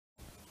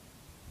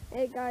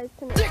Hey guys,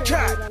 tonight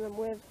I'm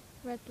with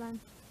Redline.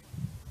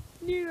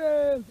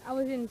 No! I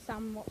was in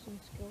Sam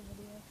Watson's school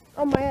video.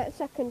 On my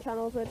second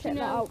channel, so check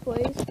that out,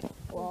 please.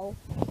 Wow.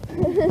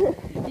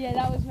 Yeah,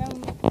 that was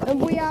when.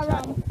 And we are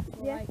at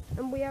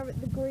and we are at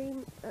the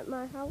green at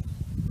my house.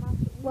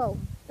 Well,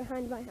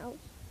 behind my house.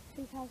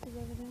 Whose house is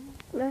over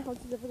there? My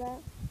house is over there.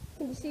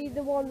 Can you see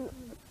the one?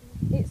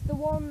 It's the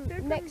one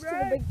next to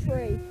the big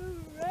tree.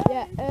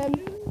 Yeah.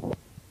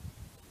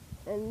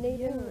 And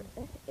Needham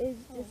is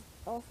just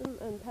awesome,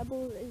 and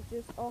Pebbles is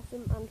just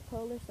awesome and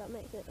Polish. That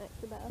makes it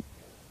extra better.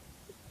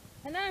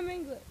 And I'm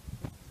English.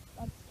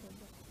 That's true.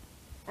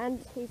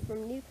 And he's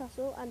from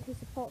Newcastle, and he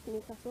supports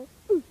Newcastle.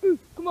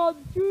 Come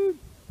on, dude.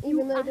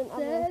 Even though they don't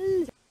have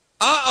a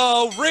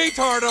uh-oh,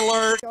 retard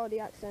alert! Geordie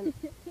accent.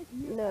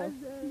 No.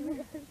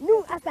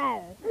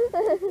 Newcastle!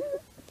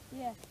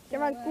 Yeah.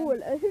 They're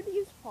cool. Who do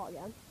you support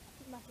again?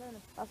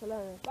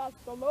 Barcelona. I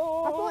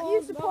thought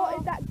you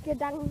supported that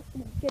Gdansk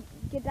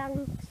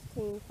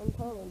team from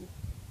Poland.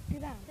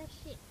 Gdansk? That's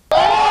shit.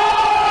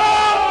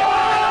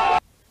 Oh,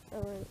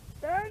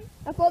 right.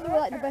 I thought they were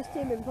like the best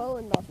team in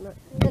Poland or something.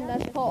 And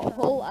there's Port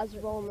Hull as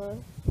well now.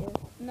 Yeah.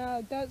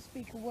 No, don't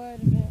speak a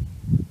word of it.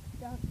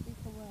 Don't speak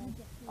a word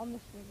on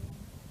this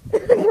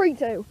video.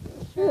 3-2.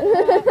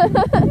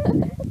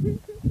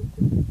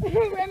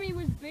 Remy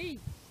was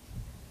beat.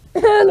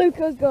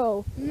 Luca's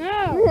goal.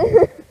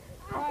 No!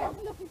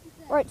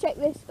 Right, check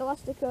this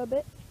elastico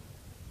bit.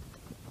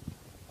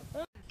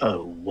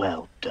 Oh,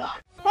 well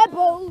done.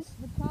 Pebbles!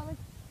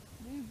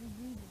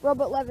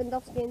 Robert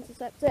Lewandowski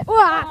intercepts it.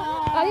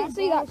 I didn't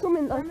see that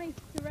coming though.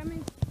 Remy.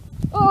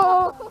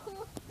 Oh!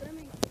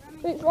 Remy.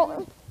 It's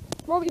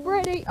Robbie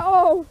Brady.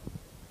 Oh!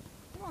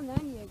 Come on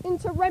then, you.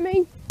 Into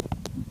Remy.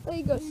 There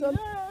you go, son.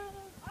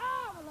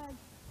 Ah, my leg.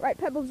 Right,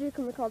 Pebbles, you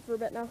can record for a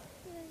bit now.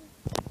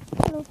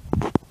 Hello.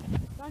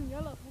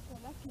 Daniela, look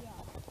what lucky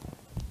are.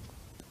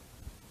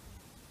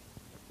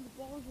 The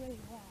ball's really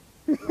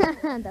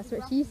wet. That's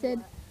what she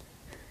said.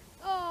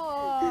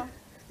 Oh!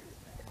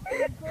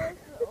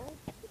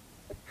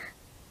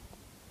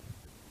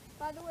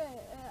 By the way,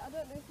 I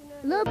don't know if you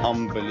know. Look,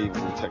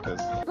 Unbelievable tickers.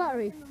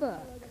 battery,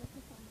 fuck.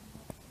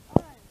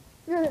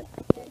 He's got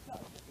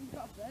a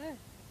bird.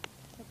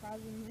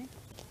 Surprisingly.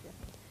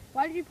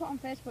 Why did you put on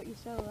Facebook you're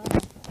still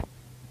there?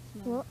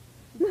 What?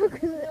 No,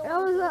 because I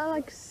was at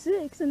like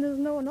 6 and there's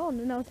no one on,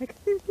 and I was like,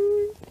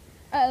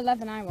 At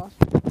 11 I was.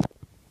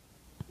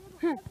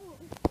 Huh.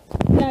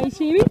 Now you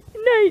see me?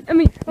 No, I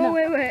mean, Oh, no.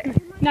 wait.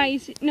 Now you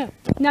see, no.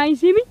 Now you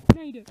see me?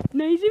 No you don't.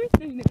 Now you see me?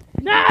 No you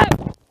don't. No!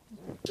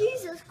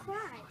 Jesus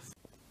Christ.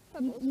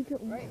 You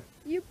got Right.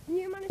 You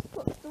managed to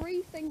put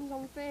 3 things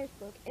on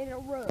Facebook in a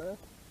row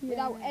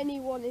without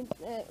anyone in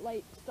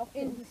like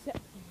stopping.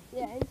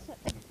 Yeah,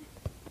 intercept.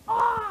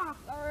 Ah!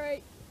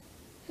 Alright.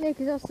 Yeah,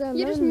 because I was so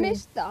You just lonely.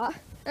 missed that.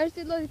 I just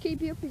did loads of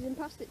keepy uppies and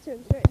passed it to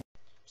him straight.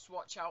 Just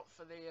watch out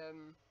for the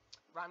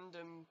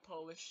random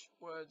Polish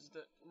words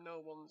that no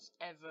one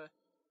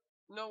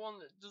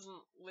that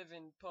doesn't live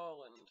in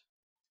Poland.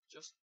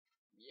 Just,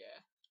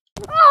 yeah.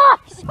 Ah!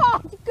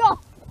 Oh, God!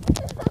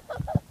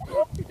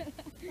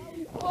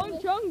 Oh,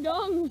 Chong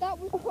Dong! That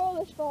was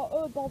Polish for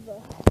oh bother.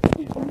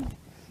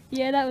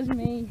 Yeah, that was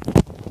me.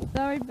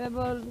 Sorry,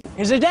 Pebbles.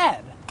 Is he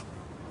dead?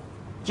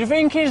 Do you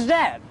think he's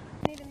dead?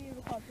 Needham, you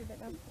record for a bit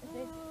now.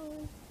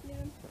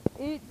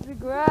 Eat the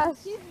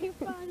grass. Give me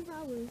 5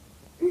 hours.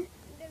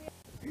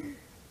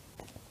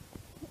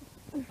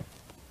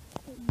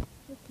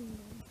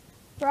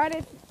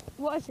 Friday,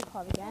 what is it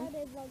called again?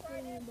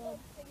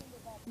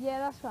 Yeah,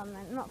 that's what I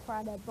meant. Not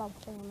Friday, Bob,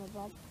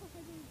 Bob.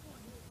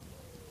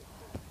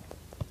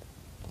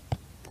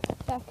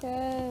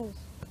 Checkers.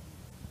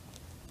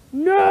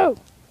 No!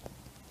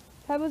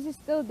 Pebbles is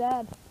still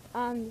dead,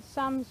 and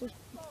Sam's just.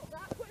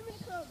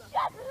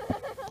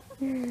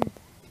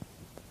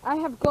 I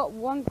have got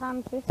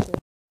 £1.50.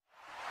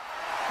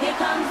 Here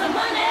comes the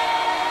money.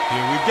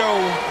 Here we go.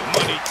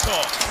 Money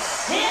talk.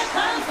 Here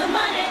comes the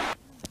money.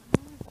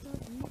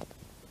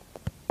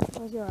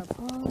 Where's your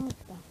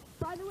poster?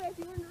 By the way, if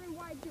you're wondering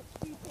why Dutch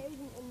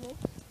isn't in this,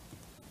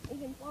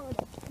 he's in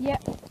Florida.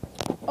 Yep.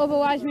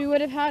 Otherwise, we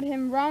would have had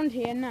him round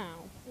here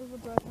now. There's a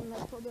broken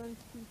leg for those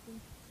people.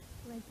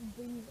 Like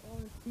bees or.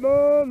 He's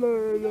on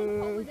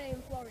holiday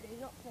in Florida. He's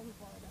not from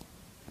Florida.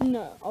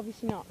 No,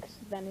 obviously not, because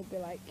then he'd be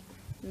like.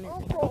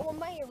 I'm from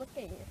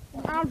America.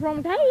 I'm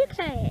from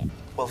Texas.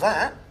 Well,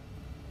 that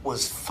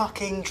was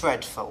fucking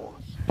dreadful.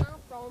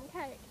 I'm from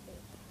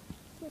Texas.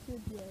 This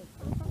is good.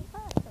 I'm from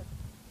Texas.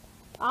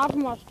 I'm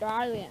from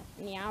Australia.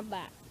 Yeah,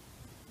 but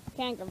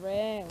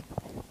kangaroo.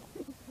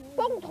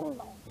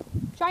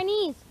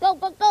 Chinese. Go,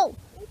 go, go.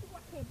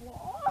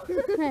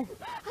 3,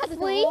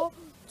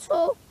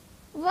 2,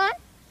 1,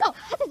 go.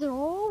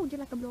 Would you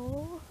like a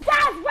blow?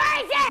 That's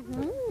crazy!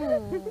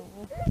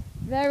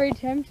 Very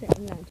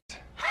tempting. No.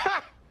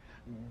 Ha!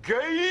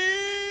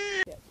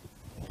 Gay!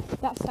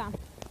 That's Sam.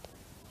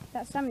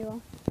 That's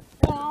Samuel.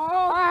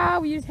 Oh,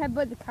 we just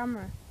headbutt the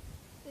camera.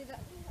 See that?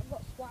 I've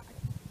got swag.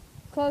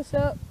 Close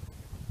up.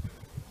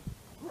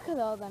 Look at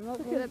all them. Look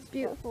at that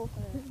beautiful.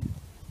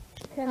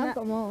 Can I've that,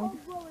 got more.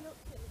 Growing up to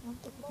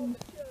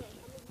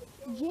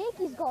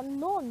Jakey's got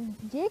none.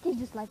 Jakey's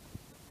just like.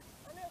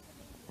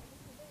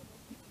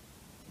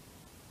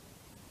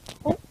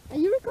 Oh, are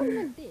you recording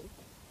my dick?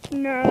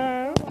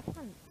 No.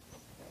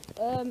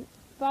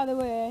 By the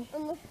way,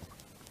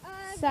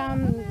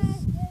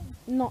 Sam's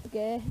not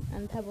gay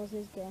and Pebbles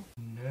is gay.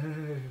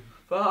 No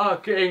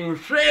fucking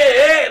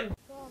shit!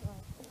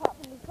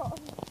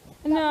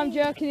 No, I'm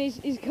joking,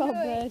 he's got a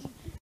bird.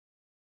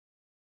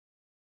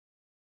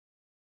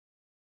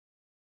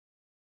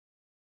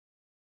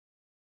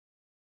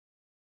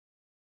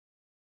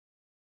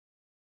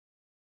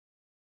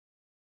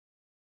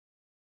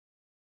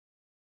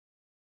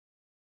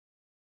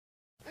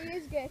 He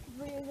is gay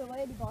because he is a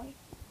lady boy.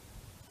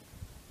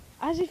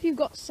 As if you've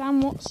got Sam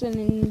Watson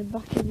in the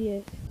back of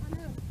you. I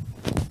know.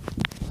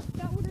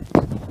 That would have.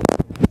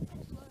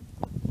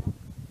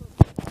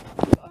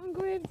 You got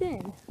engraved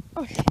in?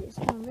 Oh shit, it's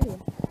on video.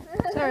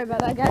 Sorry about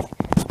that, guys.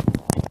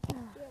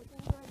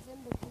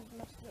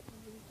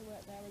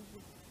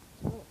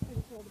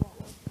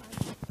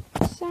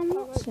 Sam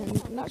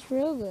Watson, that's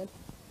real good.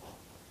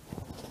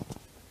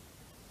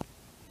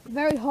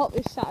 Very hot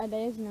this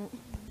Saturday, isn't it?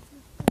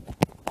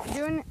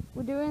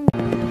 We're doing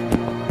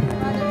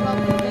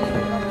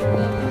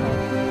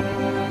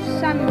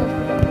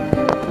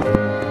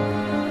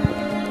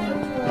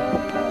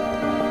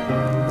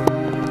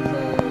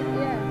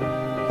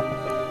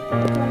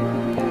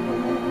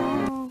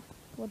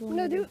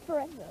No, do it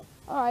forever.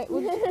 Alright,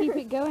 we'll just keep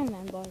it going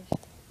then, boys.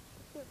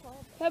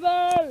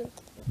 Pebbles!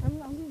 I'm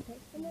going to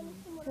text him.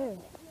 Who?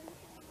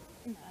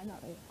 No,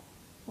 not really.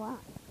 What?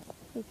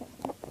 Who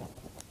texted?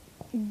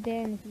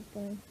 Dan, if he's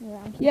going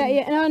around.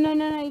 Yeah,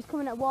 no, he's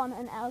coming at 1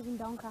 and Elle's in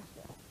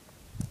Doncaster.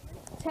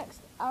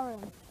 Text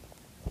Aaron.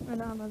 I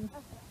don't know.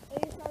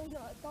 He's not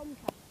at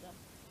Doncaster.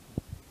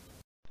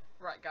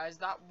 Right, guys,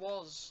 that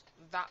was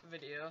that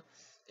video.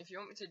 If you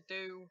want me to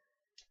do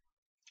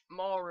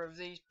more of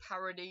these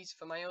parodies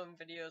for my own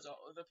videos or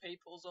other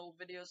people's old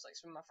videos, like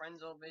some of my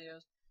friends' old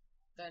videos,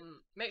 then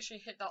make sure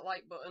you hit that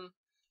like button,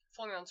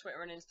 follow me on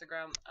Twitter and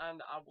Instagram,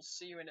 and I will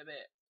see you in a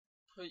bit.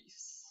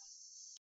 Peace.